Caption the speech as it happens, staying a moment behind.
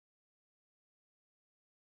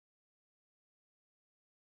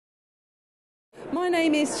My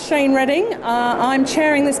name is Shane Redding. I'm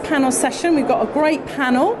chairing this panel session. We've got a great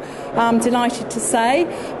panel, I'm delighted to say.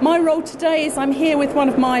 My role today is I'm here with one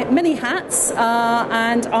of my many hats,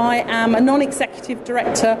 and I am a non-executive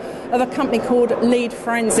director of a company called Lead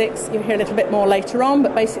Forensics. You'll hear a little bit more later on,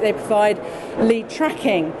 but basically they provide lead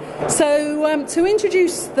tracking. So to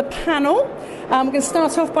introduce the panel, we're going to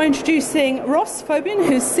start off by introducing Ross Fobian,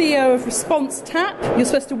 who's CEO of ResponseTap. You're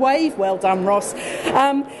supposed to wave. Well done, Ross.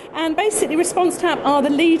 And basically, ResponseTap are the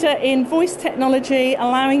leader in voice technology,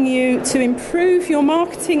 allowing you to improve your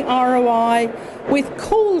marketing ROI with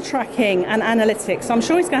call tracking and analytics. So I'm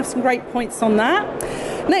sure he's going to have some great points on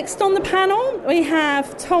that. Next on the panel, we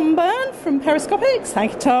have Tom Byrne from Periscopx.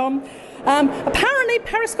 Thank you, Tom. Apparently,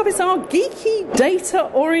 Periscopx are geeky,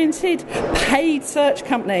 data-oriented, paid search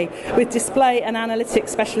company with display and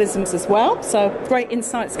analytics specialisms as well. So great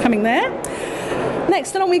insights coming there.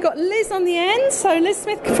 Next along, we've got Liz on the end. So Liz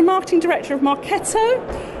Smyth, Marketing Director of Marketo.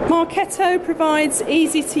 Marketo provides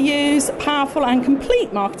easy-to-use, powerful and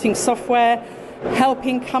complete marketing software,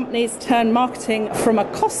 helping companies turn marketing from a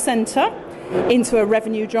cost centre into a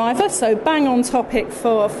revenue driver, so bang on topic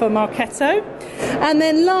for Marketo. And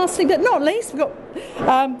then lastly, but not least, we've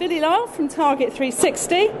got Billy Lyle from Target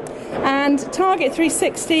 360. And Target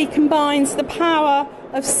 360 combines the power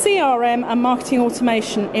of CRM and marketing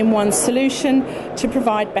automation in one solution to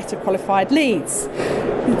provide better qualified leads.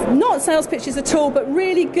 Not sales pitches at all, but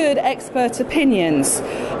really good expert opinions.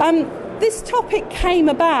 This topic came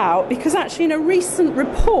about because actually in a recent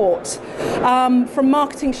report from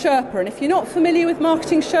Marketing Sherpa, and if you're not familiar with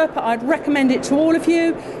Marketing Sherpa, I'd recommend it to all of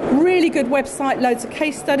you. Really good website, loads of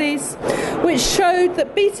case studies, which showed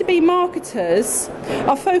that B2B marketers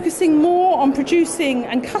are focusing more on producing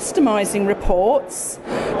and customizing reports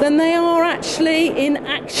than they are actually in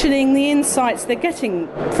actioning the insights they're getting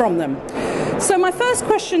from them. So my first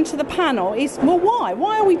question to the panel is, well, why?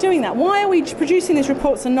 Why are we doing that? Why are we producing these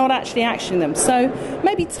reports and not actually actioning them? So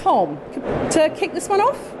maybe Tom, to kick this one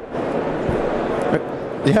off?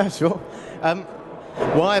 Yeah, sure.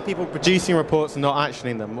 Why are people producing reports and not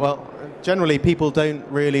actioning them? Well, generally people don't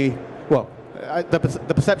really,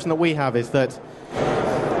 the perception that we have is that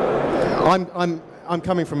I'm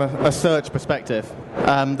coming from a search perspective,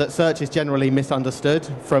 that search is generally misunderstood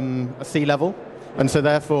from a C-level. And so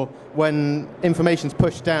therefore, when information's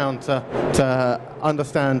pushed down to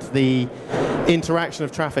understand the interaction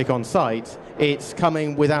of traffic on site, it's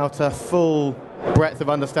coming without a full breadth of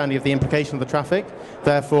understanding of the implication of the traffic.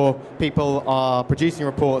 Therefore, people are producing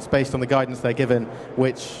reports based on the guidance they're given,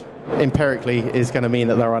 which empirically is going to mean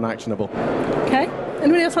that they're unactionable. Okay.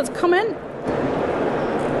 Anybody else want to comment?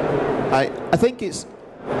 I think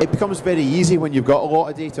it becomes very easy when you've got a lot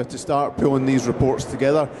of data to start pulling these reports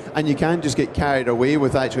together, and you can just get carried away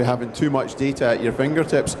with actually having too much data at your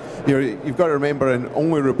fingertips. You've got to remember and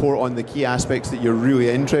only report on the key aspects that you're really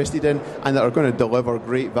interested in and that are going to deliver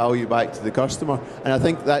great value back to the customer. And I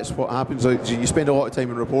think that's what happens. You spend a lot of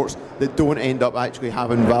time in reports that don't end up actually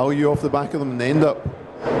having value off the back of them, and they end up...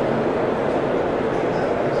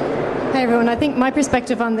 Hi everyone, I think my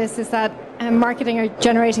perspective on this is that marketing are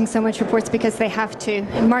generating so much reports because they have to.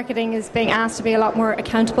 And marketing is being asked to be a lot more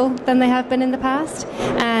accountable than they have been in the past.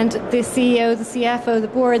 And the CEO, the CFO, the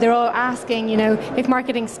board, they're all asking, if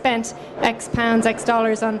marketing spent X pounds, X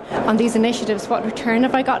dollars on these initiatives, what return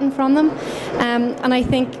have I gotten from them? And I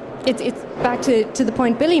think it's back to the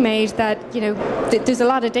point Billy made that, there's a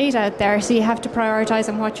lot of data out there, so you have to prioritise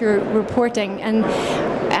on what you're reporting. And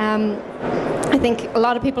I think a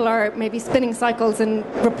lot of people are maybe spinning cycles and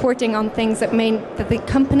reporting on things that the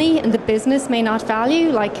company and the business may not value,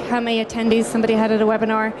 like how many attendees somebody had at a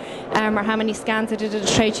webinar, or how many scans they did at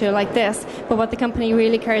a trade show like this. But what the company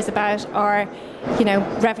really cares about are,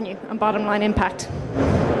 revenue and bottom line impact.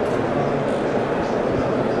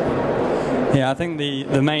 Yeah, I think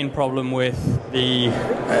the main problem with the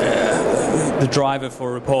driver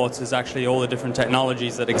for reports is actually all the different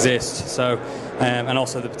technologies that exist. So, and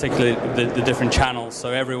also particularly the different channels.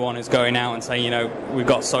 So everyone is going out and saying, we've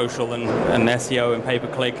got social and SEO and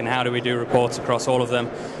pay-per-click, and how do we do reports across all of them?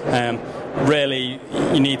 Really,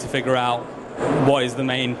 you need to figure out what is the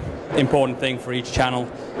main important thing for each channel,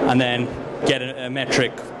 and then get a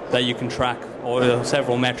metric that you can track, or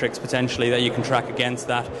several metrics potentially that you can track against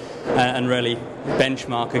that, and really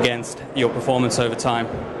benchmark against your performance over time.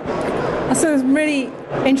 So some really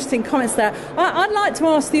interesting comments there. I'd like to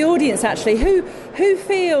ask the audience actually, who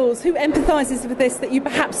empathises with this, that you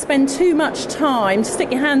perhaps spend too much time,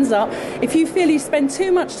 stick your hands up, if you feel you spend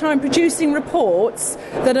too much time producing reports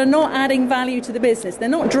that are not adding value to the business, they're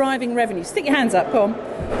not driving revenue. Stick your hands up, go on.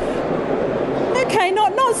 Okay,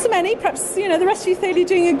 not so many. Perhaps, the rest of you feel you're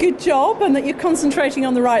doing a good job and that you're concentrating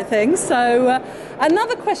on the right things. So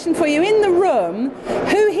another question for you. In the room,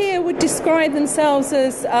 who here would describe themselves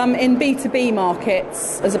as in B2B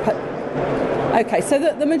markets? Okay, so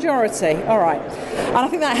the majority. All right. And I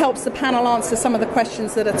think that helps the panel answer some of the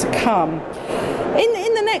questions that are to come.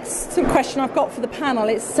 In the next sort of question I've got for the panel,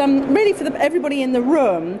 it's really for everybody in the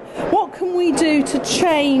room. What can we do to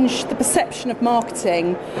change the perception of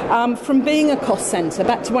marketing from being a cost centre,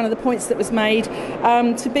 back to one of the points that was made,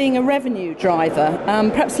 to being a revenue driver?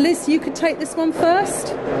 Perhaps Liz, you could take this one first.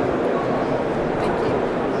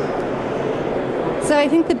 So I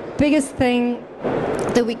think the biggest thing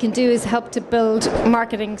that we can do is help to build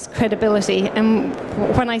marketing's credibility. And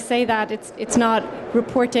when I say that, it's not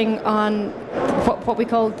reporting on what we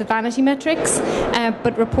call the vanity metrics,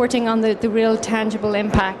 but reporting on the real tangible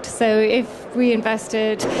impact. So if we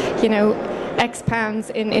invested, X pounds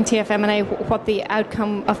in TFM&A, what the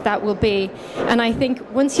outcome of that will be. And I think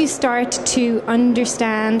once you start to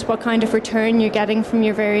understand what kind of return you're getting from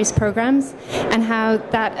your various programs and how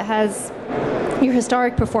that has your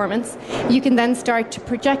historic performance, you can then start to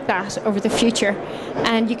project that over the future.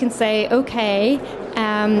 And you can say, okay,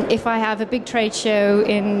 if I have a big trade show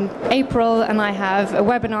in April and I have a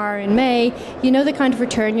webinar in May, you know the kind of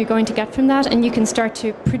return you're going to get from that, and you can start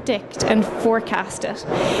to predict and forecast it.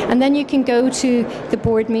 And then you can go to the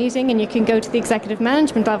board meeting and you can go to the executive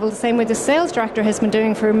management level, the same way the sales director has been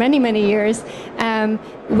doing for many, many years,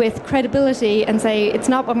 with credibility, and say, it's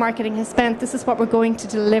not what marketing has spent, this is what we're going to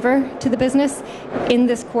deliver to the business in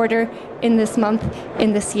this quarter, in this month,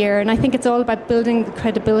 in this year. And I think it's all about building the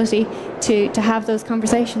credibility to have those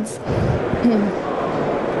conversations.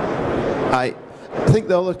 I think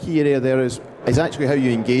the other key area there is actually how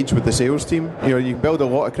you engage with the sales team. You build a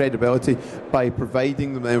lot of credibility by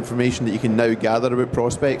providing them the information that you can now gather about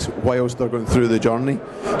prospects whilst they're going through the journey.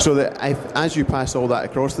 So that as you pass all that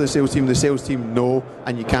across to the sales team know,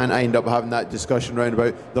 and you can't end up having that discussion around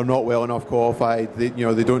about they're not well enough qualified, they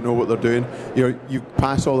don't know what they're doing. You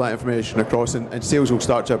pass all that information across, and sales will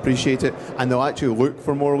start to appreciate it, and they'll actually look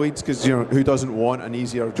for more leads, because who doesn't want an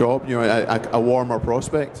easier job, a warmer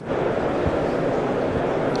prospect.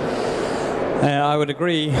 I would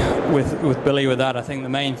agree with Billy with that. I think the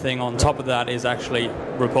main thing on top of that is actually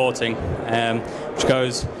reporting, which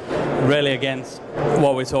goes really against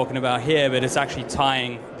what we're talking about here, but it's actually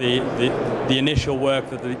tying the initial work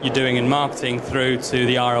that you're doing in marketing through to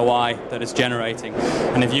the ROI that it's generating.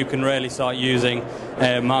 And if you can really start using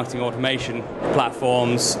marketing automation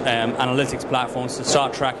platforms, analytics platforms to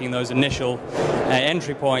start tracking those initial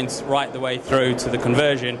entry points right the way through to the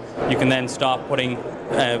conversion, you can then start putting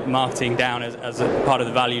marketing down as a part of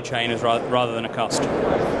the value chain rather than a cost.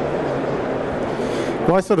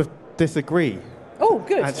 Well, I sort of disagree. Oh,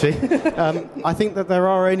 good. Actually, I think that there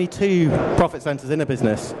are only two profit centers in a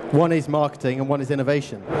business. One is marketing and one is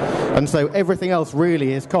innovation. And so everything else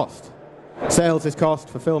really is cost. Sales is cost,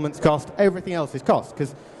 fulfillment's cost, everything else is cost.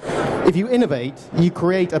 Because if you innovate, you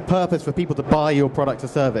create a purpose for people to buy your product or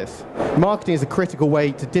service. Marketing is a critical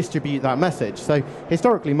way to distribute that message. So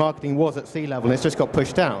historically, marketing was at sea level and it's just got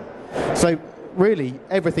pushed down. So really,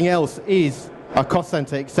 everything else is a cost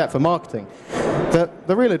center except for marketing.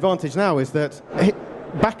 The real advantage now is that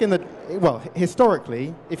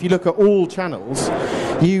historically, if you look at all channels,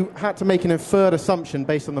 you had to make an inferred assumption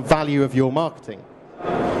based on the value of your marketing.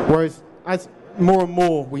 Whereas as more and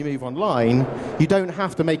more we move online, you don't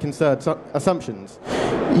have to make inferred assumptions.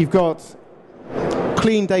 You've got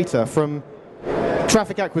clean data from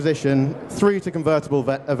traffic acquisition through to convertible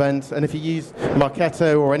events, and if you use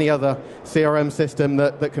Marketo or any other CRM system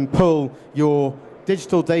that can pull your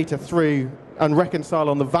digital data through and reconcile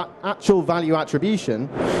on the actual value attribution,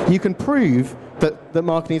 you can prove that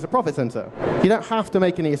marketing is a profit center. You don't have to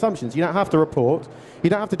make any assumptions. You don't have to report. You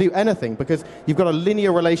don't have to do anything, because you've got a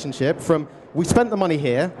linear relationship from we spent the money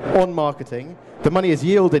here on marketing, the money is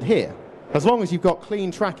yielded here. As long as you've got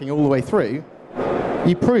clean tracking all the way through,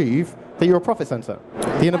 you prove that you're a profit center.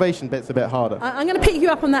 The innovation bit's a bit harder. I'm going to pick you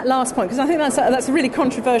up on that last point, because I think that's a really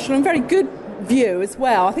controversial and very good view as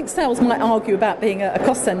well. I think sales might argue about being a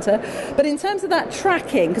cost center, but in terms of that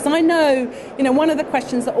tracking, because I know, one of the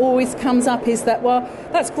questions that always comes up is that, well,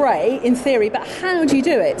 that's great in theory, but how do you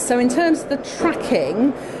do it? So in terms of the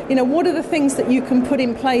tracking, what are the things that you can put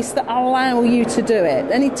in place that allow you to do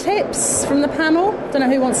it? Any tips from the panel? Don't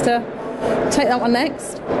know who wants to take that one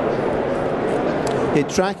next.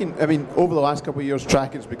 Tracking, over the last couple of years,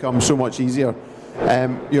 tracking's become so much easier.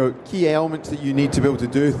 Key elements that you need to be able to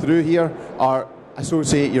do through here are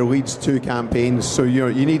associate your leads to campaigns. So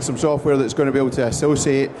you need some software that's going to be able to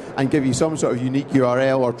associate and give you some sort of unique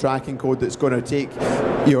URL or tracking code that's going to take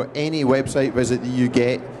any website visit that you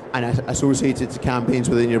get and associate it to campaigns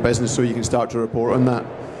within your business, so you can start to report on that.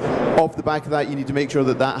 Off the back of that, you need to make sure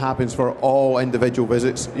that that happens for all individual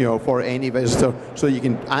visits, for any visitor, so you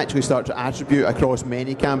can actually start to attribute across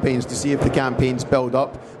many campaigns to see if the campaigns build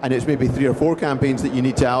up, and it's maybe 3 or 4 campaigns that you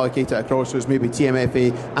need to allocate it across. So it's maybe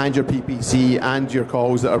TMFA and your PPC and your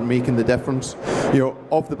calls that are making the difference.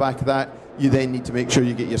 Off the back of that, you then need to make sure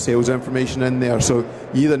you get your sales information in there. So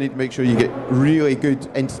you either need to make sure you get really good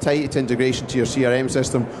tight integration to your CRM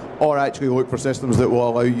system, or actually look for systems that will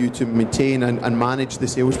allow you to maintain and manage the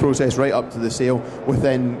sales process right up to the sale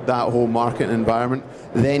within that whole marketing environment.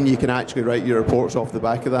 Then you can actually write your reports off the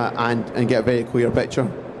back of that and get a very clear picture.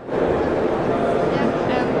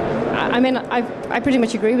 I mean, I pretty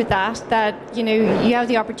much agree with that you have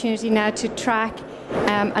the opportunity now to track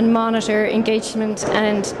and monitor engagement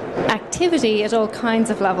and activity at all kinds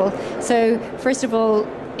of levels. So first of all,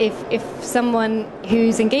 if someone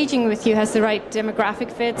who's engaging with you has the right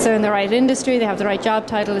demographic fit, so in the right industry, they have the right job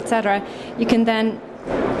title, etc., you can then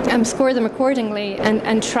score them accordingly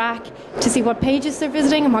and track to see what pages they're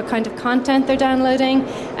visiting and what kind of content they're downloading,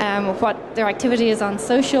 what their activity is on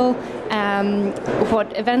social,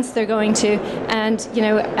 what events they're going to, and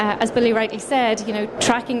as Billy rightly said,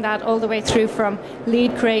 tracking that all the way through from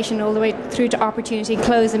lead creation all the way through to opportunity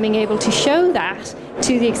close, and being able to show that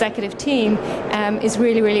to the executive team is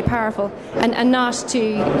really, really powerful, and not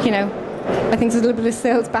to I think there's a little bit of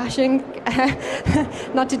sales bashing,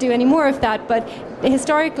 not to do any more of that, but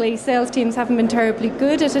historically sales teams haven't been terribly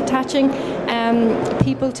good at attaching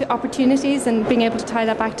people to opportunities and being able to tie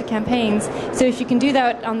that back to campaigns. So if you can do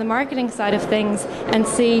that on the marketing side of things and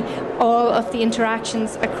see all of the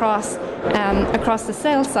interactions across the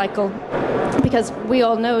sales cycle, because we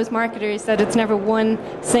all know as marketers that it's never one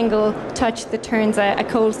single touch that turns a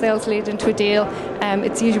cold sales lead into a deal.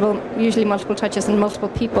 It's usually multiple touches and multiple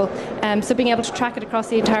people. So being able to track it across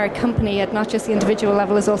the entire company at not just the individual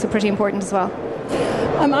level is also pretty important as well.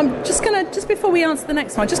 I'm just before we answer the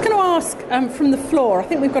next one, just going to ask from the floor. I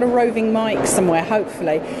think we've got a roving mic somewhere,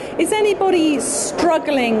 hopefully. Is anybody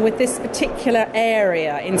struggling with this particular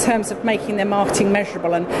area in terms of making their marketing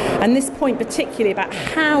measurable, and this point particularly about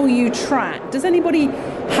how you track? Does anybody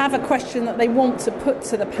have a question that they want to put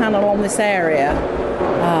to the panel on this area?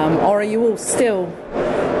 Or are you all still...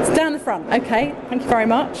 It's down the front. Okay, thank you very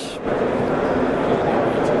much.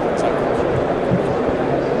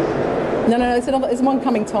 No, there's one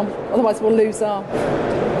coming, Tom. Otherwise we'll lose our...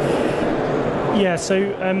 Yeah, so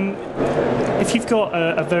if you've got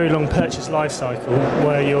a very long purchase life cycle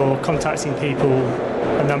where you're contacting people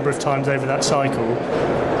a number of times over that cycle,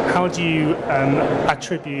 how do you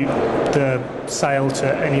attribute the sale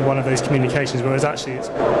to any one of those communications, whereas actually it's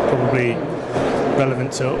probably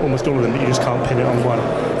relevant to almost all of them, but you just can't pin it on one?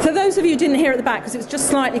 For those of you who didn't hear at the back, because it was just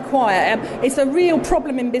slightly quiet, it's a real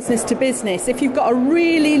problem in business to business. If you've got a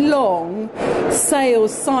really long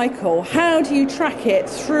sales cycle, how do you track it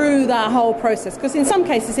through that whole process? Because in some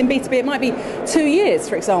cases in B2B it might be 2 years,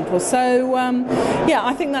 for example. So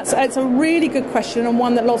I think it's a really good question, and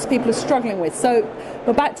one that lots of people are struggling with. So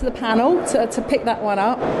we're back to the panel to pick that one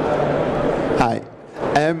up. Hi.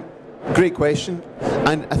 Great question,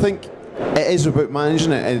 and I think it is about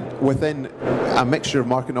managing it within a mixture of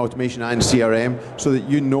marketing automation and CRM, so that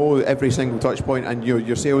you know every single touch point, and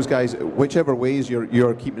your sales guys, whichever ways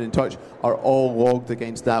you're keeping in touch, are all logged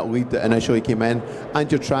against that lead that initially came in,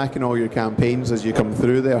 and you're tracking all your campaigns as you come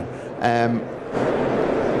through there.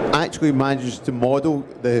 Actually manages to model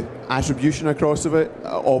the attribution across of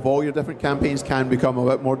all your different campaigns can become a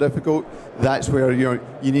bit more difficult. That's where you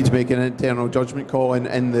need to make an internal judgment call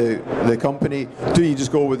in the company. Do you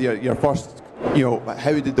just go with your first,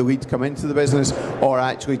 how did the lead come into the business, or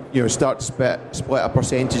actually start to split a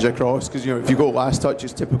percentage across? Because if you go last touch,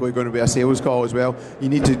 it's typically going to be a sales call as well. You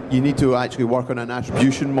need to actually work on an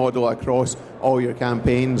attribution model across all your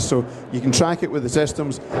campaigns, so you can track it with the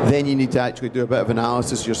systems. Then you need to actually do a bit of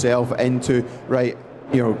analysis yourself into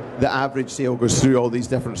the average sale goes through all these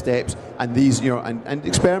different steps, and these and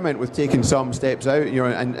experiment with taking some steps out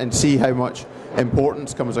and see how much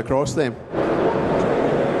importance comes across them.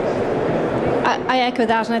 I echo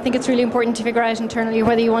that, and I think it's really important to figure out internally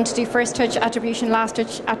whether you want to do first touch attribution, last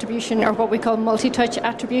touch attribution, or what we call multi-touch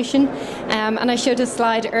attribution. And I showed a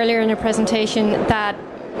slide earlier in a presentation that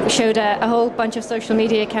showed a whole bunch of social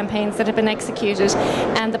media campaigns that have been executed,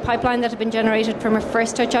 and the pipeline that had been generated from a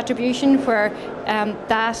first touch attribution, where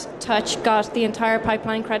that touch got the entire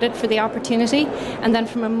pipeline credit for the opportunity, and then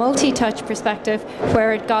from a multi-touch perspective,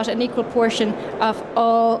 where it got an equal portion of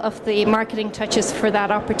all of the marketing touches for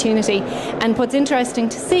that opportunity. And what's interesting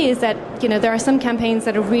to see is that, you know, there are some campaigns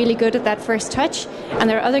that are really good at that first touch, and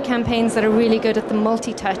there are other campaigns that are really good at the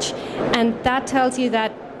multi-touch, and that tells you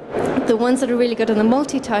that the ones that are really good on the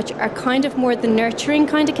multi-touch are kind of more the nurturing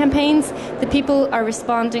kind of campaigns. The people are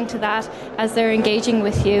responding to that as they're engaging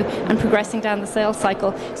with you and progressing down the sales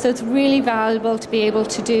cycle. So it's really valuable to be able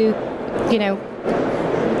to do, you know,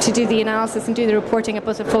 to do the analysis and do the reporting at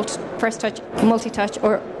both a full first touch, multi-touch,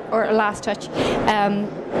 or a last touch.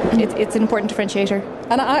 It's an important differentiator.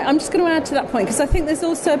 And I'm just going to add to that point, because I think there's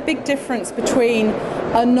also a big difference between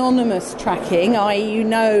anonymous tracking, i.e. you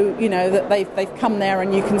know that they've come there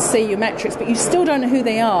and you can see your metrics, but you still don't know who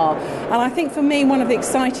they are. And I think for me, one of the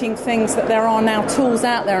exciting things that there are now tools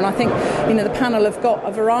out there, and I think, you know, the panel have got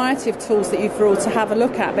a variety of tools that you've all to have a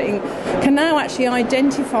look at, but you can now actually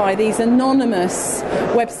identify these anonymous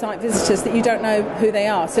website visitors that you don't know who they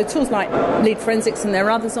are. So tools like Lead Forensics, and there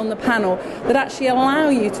are others on the panel that actually allow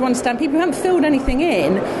you to understand people who haven't filled anything in,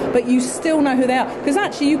 but you still know who they are. Because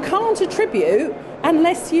actually you can't attribute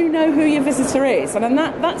unless you know who your visitor is. And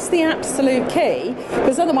that's the absolute key,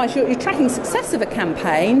 because otherwise you're tracking success of a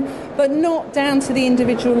campaign, but not down to the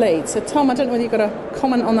individual lead. So Tom, I don't know whether you've got a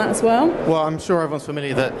comment on that as well? Well, I'm sure everyone's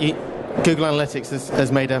familiar that Google Analytics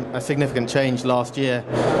has made a significant change last year,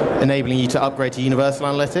 enabling you to upgrade to Universal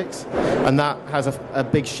Analytics, and that has a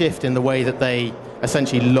big shift in the way that they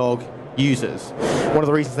essentially log users. One of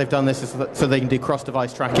the reasons they've done this is so they can do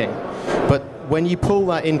cross-device tracking. But when you pull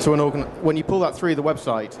that into when you pull that through the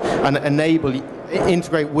website and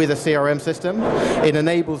integrate with a CRM system, it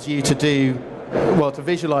enables you to to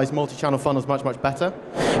visualize multi-channel funnels much, much better.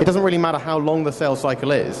 It doesn't really matter how long the sales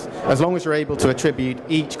cycle is, as long as you're able to attribute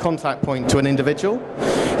each contact point to an individual.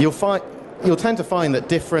 You'll tend to find that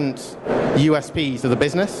different USPs of the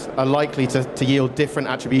business are likely to yield different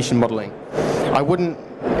attribution modeling. I wouldn't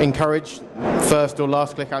encourage first or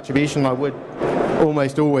last click attribution. I would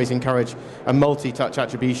almost always encourage a multi-touch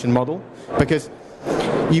attribution model, because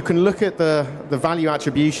you can look at the value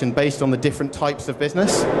attribution based on the different types of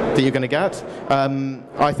business that you're going to get.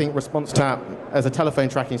 I think ResponseTap as a telephone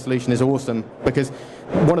tracking solution is awesome, because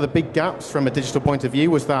one of the big gaps from a digital point of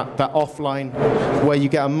view was that offline, where you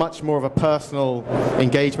get a much more of a personal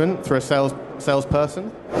engagement through a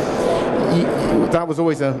salesperson. That was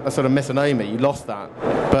always a sort of misnomer. You lost that.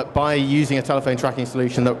 But by using a telephone tracking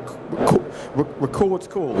solution that records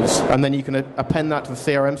calls, and then you can append that to the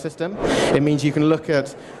CRM system, it means you can look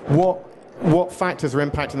at what factors are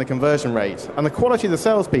impacting the conversion rate. And the quality of the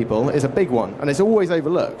salespeople is a big one, and it's always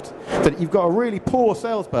overlooked. That if you've got a really poor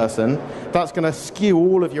salesperson, that's going to skew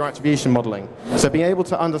all of your attribution modeling. So being able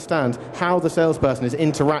to understand how the salesperson is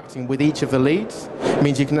interacting with each of the leads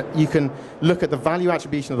means you can look at the value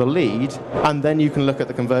attribution of the lead, and then you can look at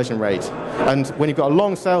the conversion rate. And when you've got a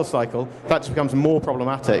long sales cycle, that just becomes more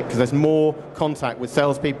problematic, because there's more contact with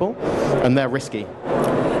salespeople, and they're risky.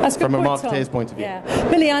 That's a good from a point, marketeer's Tom. point of view. Yeah.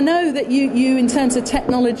 Billy, I know that you in terms of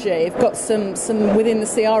technology, have got some within the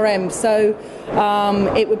CRM, so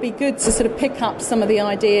it would be good to sort of pick up some of the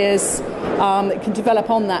ideas that can develop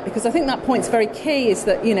on that, because I think that point's very key, is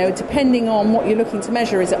that, you know, depending on what you're looking to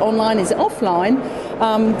measure, is it online, is it offline,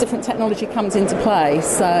 different technology comes into play.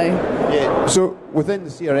 So within the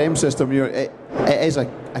CRM system, it is a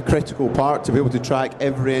critical part to be able to track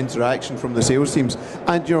every interaction from the sales teams.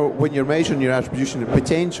 And when you're measuring your attribution,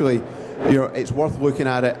 potentially, it's worth looking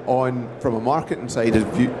at it from a marketing side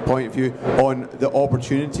point of view on the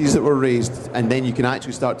opportunities that were raised, and then you can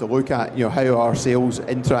actually start to look at how are sales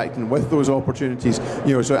interacting with those opportunities.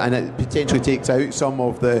 And it potentially takes out some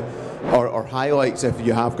of the or highlights if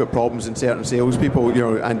you have got problems in certain salespeople,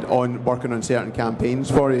 and on working on certain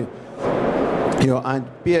campaigns for you. And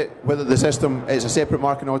be it whether the system is a separate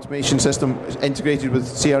marketing automation system integrated with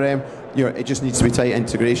CRM, it just needs to be tight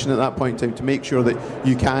integration at that point in time to make sure that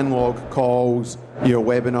you can log calls,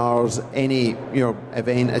 webinars, any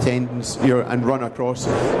event attendance, and run across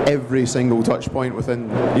every single touch point within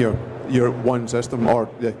your one system or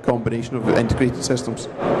the combination of integrated systems.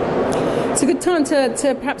 It's a good time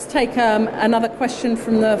to perhaps take another question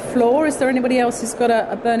from the floor. Is there anybody else who's got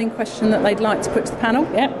a burning question that they'd like to put to the panel?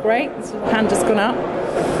 Yeah, great. This hand has gone up.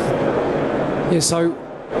 Yeah, so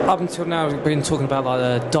up until now we've been talking about like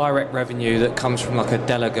the direct revenue that comes from like a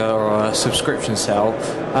delegate or a subscription sale.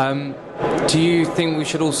 Do you think we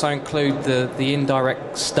should also include the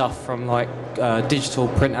indirect stuff from like digital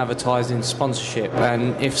print advertising, sponsorship,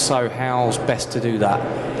 and if so, how's best to do that?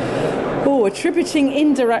 Oh, attributing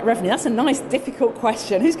indirect revenue. That's a nice, difficult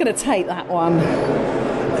question. Who's going to take that one?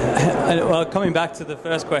 Well, coming back to the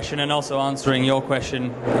first question and also answering your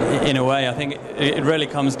question in a way, I think it really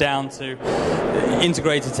comes down to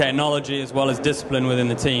integrated technology as well as discipline within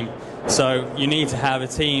the team. So you need to have a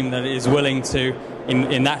team that is willing to,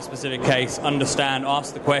 in that specific case, understand,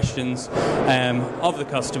 ask the questions of the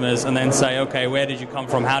customers, and then say, okay, where did you come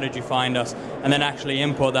from, how did you find us, and then actually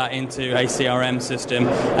import that into a CRM system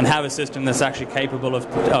and have a system that's actually capable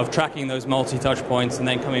of tracking those multi-touch points and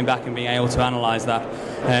then coming back and being able to analyze that.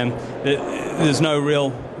 There's no real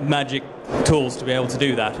magic tools to be able to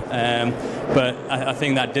do that, but I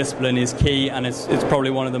think that discipline is key, and it's probably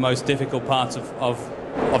one of the most difficult parts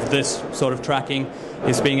of this sort of tracking,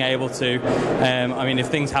 is being able to, I mean, if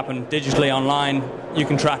things happen digitally online, you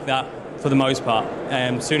can track that for the most part.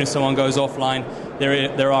 As soon as someone goes offline,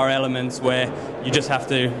 there are elements where you just have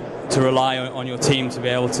to rely on your team to be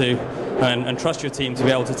able to, and trust your team to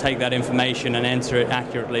be able to take that information and enter it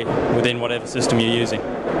accurately within whatever system you're using.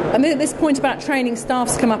 And this point about training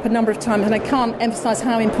staff's come up a number of times, and I can't emphasise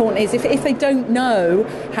how important it is. If they don't know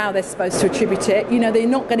how they're supposed to attribute it, they're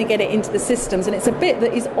not going to get it into the systems, and it's a bit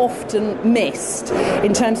that is often missed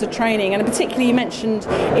in terms of training. And particularly, you mentioned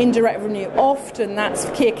indirect revenue. Often that's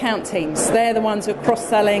key account teams. They're the ones who are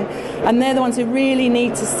cross-selling, and they're the ones who really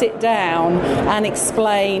need to sit down and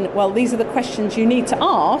explain, well, these are the questions you need to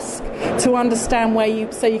ask to understand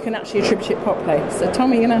so you can actually attribute it properly. So,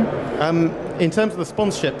 Tom, are you going to... In terms of the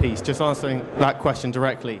sponsorship piece, just answering that question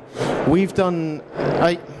directly, we've done...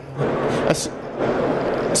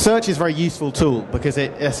 Search is a very useful tool because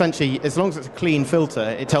it essentially, as long as it's a clean filter,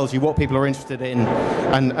 it tells you what people are interested in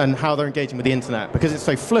and how they're engaging with the internet. Because it's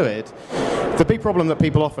so fluid, the big problem that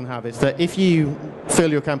people often have is that if you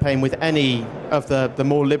fill your campaign with any of the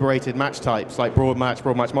more liberated match types, like broad match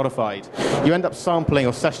modified, you end up sampling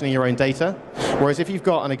or sessioning your own data. Whereas if you've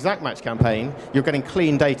got an exact match campaign, you're getting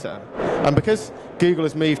clean data. And because Google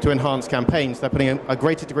has moved to enhanced campaigns, they're putting a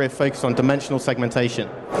greater degree of focus on dimensional segmentation.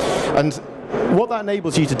 And what that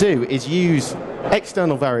enables you to do is use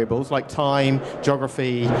external variables like time,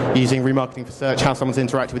 geography, using remarketing for search, how someone's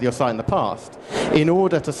interacted with your site in the past, in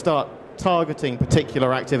order to start targeting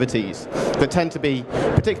particular activities that tend to be,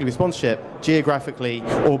 particularly with sponsorship, geographically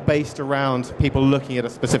or based around people looking at a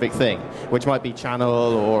specific thing, which might be channel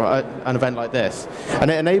or an event like this.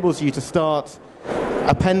 And it enables you to start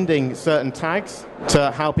appending certain tags to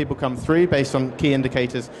how people come through based on key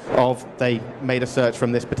indicators of they made a search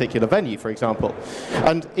from this particular venue, for example.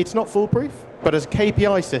 And it's not foolproof, but as a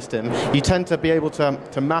KPI system, you tend to be able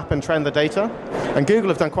to map and trend the data. And Google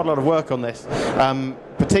have done quite a lot of work on this,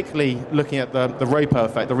 particularly looking at the ROPO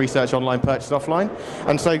effect, the research online, purchase offline.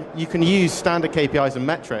 And so you can use standard KPIs and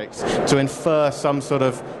metrics to infer some sort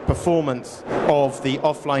of performance of the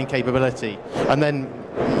offline capability. And then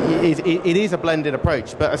it is a blended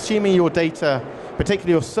approach, but assuming your data,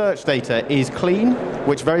 particularly your search data, is clean,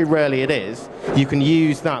 which very rarely it is, you can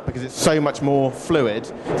use that because it's so much more fluid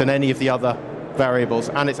than any of the other variables,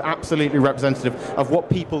 and it's absolutely representative of what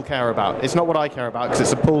people care about. It's not what I care about because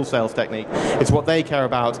it's a pull sales technique. It's what they care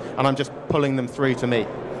about, and I'm just pulling them through to me.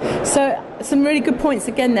 So some really good points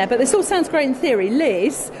again there, but this all sounds great in theory.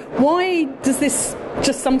 Liz, why does this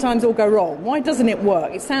just sometimes all go wrong? Why doesn't it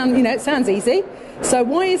work? It sounds easy. So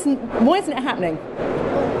why isn't it happening?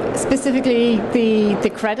 Specifically the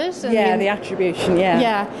credit? The attribution,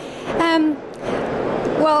 Yeah.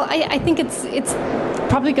 Well, I think it's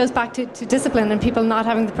probably goes back to discipline and people not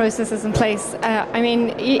having the processes in place.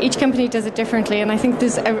 Each company does it differently, and I think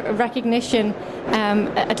there's a recognition,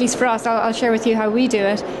 at least for us, I'll share with you how we do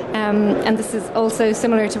it, and this is also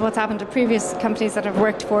similar to what's happened to previous companies that I've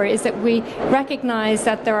worked for, is that we recognize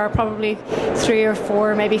that there are probably 3 or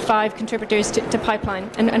 4, maybe 5 contributors to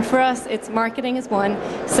pipeline. And for us, it's marketing is one,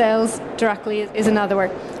 sales directly is another,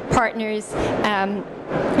 partners,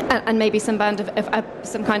 and maybe some kind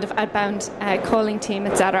of outbound calling team,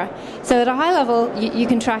 etc. So at a high level, you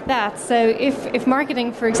can track that. So if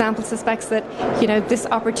marketing, for example, suspects that this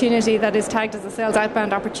opportunity that is tagged as a sales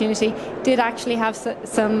outbound opportunity did actually have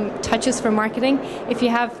some touches for marketing, if you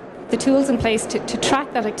have the tools in place to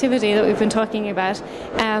track that activity that we've been talking about,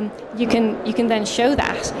 you can then show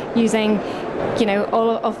that using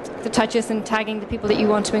all of the touches and tagging the people that you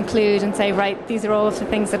want to include and say, right, these are all of the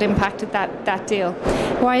things that impacted that deal.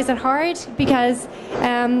 Why is it hard? Because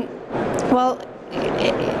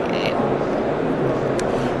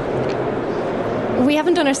we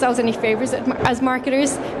haven't done ourselves any favours as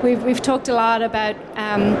marketers. We've talked a lot about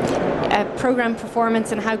program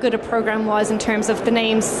performance and how good a program was in terms of the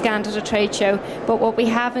names scanned at a trade show, but what we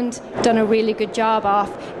haven't done a really good job of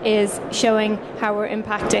is showing how we're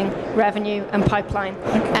impacting revenue and pipeline.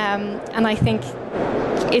 And I think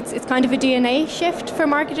it's kind of a DNA shift for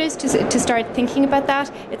marketers to start thinking about that.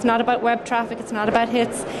 It's not about web traffic, it's not about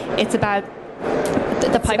hits, it's about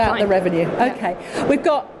the pipeline. It's about the revenue. Yeah. Okay. We've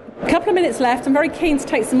got a couple of minutes left. I'm very keen to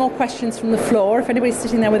take some more questions from the floor. If anybody's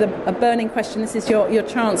sitting there with a burning question, this is your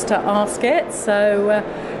chance to ask it. So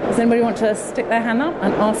does anybody want to stick their hand up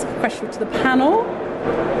and ask a question to the panel?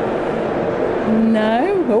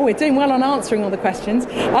 No? Oh, we're doing well on answering all the questions.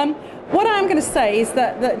 What I'm going to say is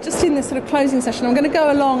that just in this sort of closing session, I'm going to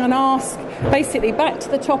go along and ask, basically, back to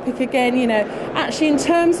the topic again, actually in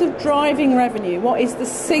terms of driving revenue, what is the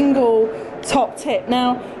single top tip?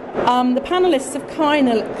 Now, the panellists have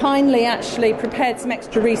kindly actually prepared some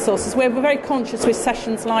extra resources. We're very conscious with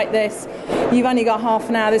sessions like this. You've only got half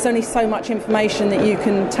an hour. There's only so much information that you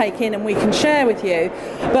can take in and we can share with you.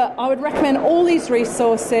 But I would recommend all these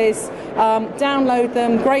resources. Download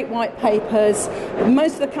them, great white papers.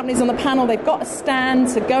 Most of the companies on the panel, they've got a stand,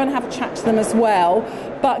 so go and have a chat to them as well.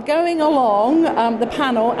 But going along the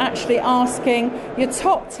panel, actually asking your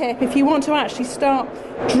top tip, if you want to actually start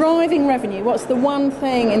driving revenue, what's the one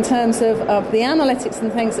thing in terms of the analytics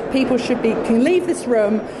and things that people can leave this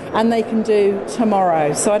room and they can do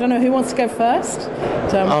tomorrow? So I don't know who wants to go first.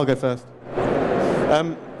 I'll go first.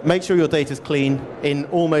 Make sure your data's clean.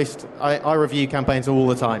 I review campaigns all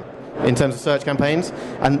the time in terms of search campaigns,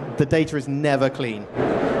 and the data is never clean.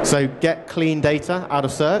 So get clean data out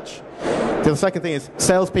of search. The second thing is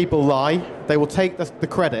salespeople lie. They will take the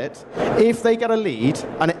credit. If they get a lead,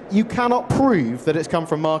 and you cannot prove that it's come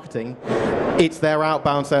from marketing, it's their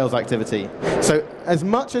outbound sales activity. So as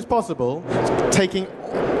much as possible, taking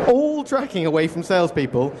all tracking away from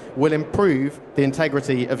salespeople will improve the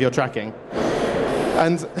integrity of your tracking.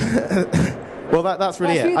 And well, that's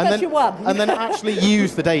really it. And then actually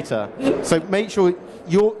use the data. So make sure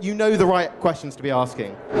you know the right questions to be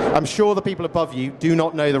asking. I'm sure the people above you do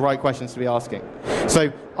not know the right questions to be asking.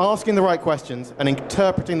 So asking the right questions and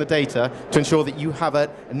interpreting the data to ensure that you have a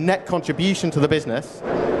net contribution to the business,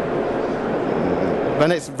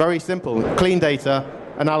 then it's very simple. Clean data,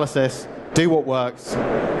 analysis, do what works,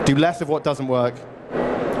 do less of what doesn't work.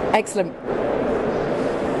 Excellent.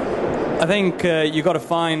 I think you've got to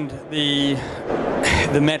find the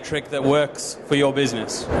metric that works for your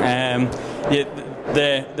business.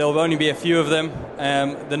 There'll only be a few of them.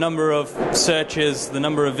 The number of searches, the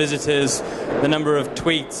number of visitors, the number of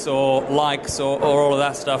tweets or likes or all of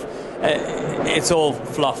that stuff, it's all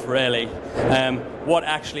fluff, really. What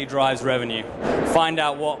actually drives revenue? Find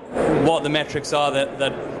out what the metrics are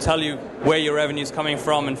that tell you where your revenue is coming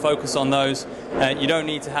from and focus on those. You don't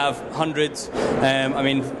need to have hundreds.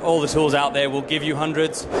 All the tools out there will give you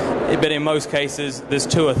hundreds, but in most cases, there's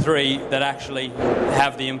 2 or 3 that actually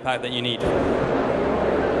have the impact that you need.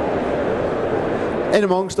 In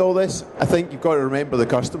amongst all this, I think you've got to remember the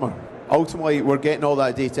customer. Ultimately, we're getting all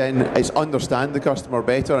that data in. It's understand the customer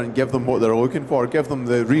better and give them what they're looking for. Give them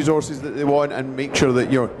the resources that they want, and make sure that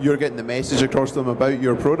you're getting the message across to them about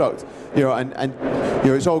your product.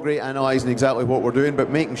 It's all great analysing exactly what we're doing, but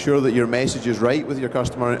making sure that your message is right with your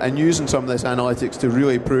customer and using some of this analytics to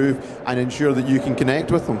really prove and ensure that you can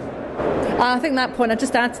connect with them. I think that point, I'd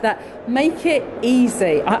just add to that, make it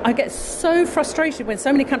easy. I get so frustrated when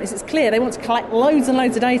so many companies, it's clear they want to collect loads and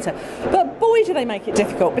loads of data, but boy do they make it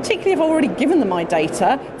difficult, particularly if I've already given them my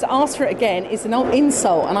data. To ask for it again is an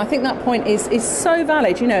insult, and I think that point is so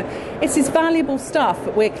valid. It's this valuable stuff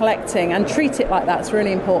that we're collecting, and treat it like that. It's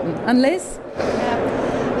really important. And Liz?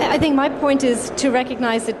 I think my point is to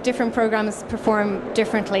recognise that different programs perform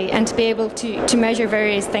differently and to be able to measure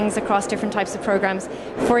various things across different types of programs.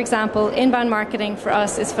 For example, inbound marketing for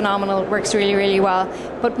us is phenomenal, works really, really well,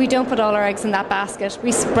 but we don't put all our eggs in that basket.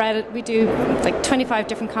 We spread it, we do like 25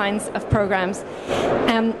 different kinds of programs.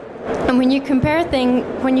 And when you compare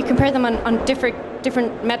them on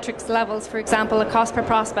different metrics levels, for example, a cost per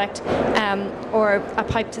prospect or a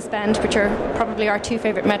pipe to spend, which are probably our 2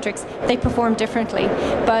 favourite metrics, they perform differently.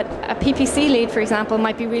 But a PPC lead, for example,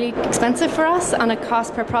 might be really expensive for us on a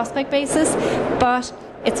cost per prospect basis, but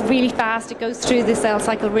it's really fast. It goes through the sales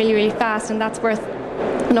cycle really, really fast, and that's worth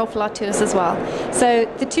an awful lot to us as well. So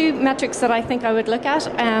the 2 metrics that I think I would look at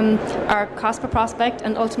are cost per prospect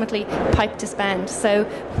and ultimately pipe to spend. So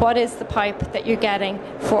what is the pipe that you're getting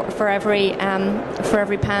for every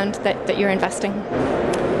pound that you're investing?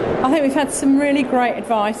 I think we've had some really great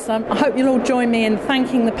advice. I hope you'll all join me in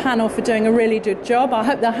thanking the panel for doing a really good job. I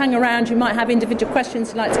hope they'll hang around. You might have individual questions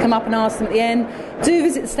you'd like to come up and ask them at the end. Do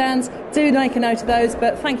visit the stands, do make a note of those,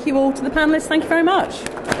 but thank you all to the panellists. Thank you very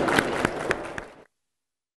much.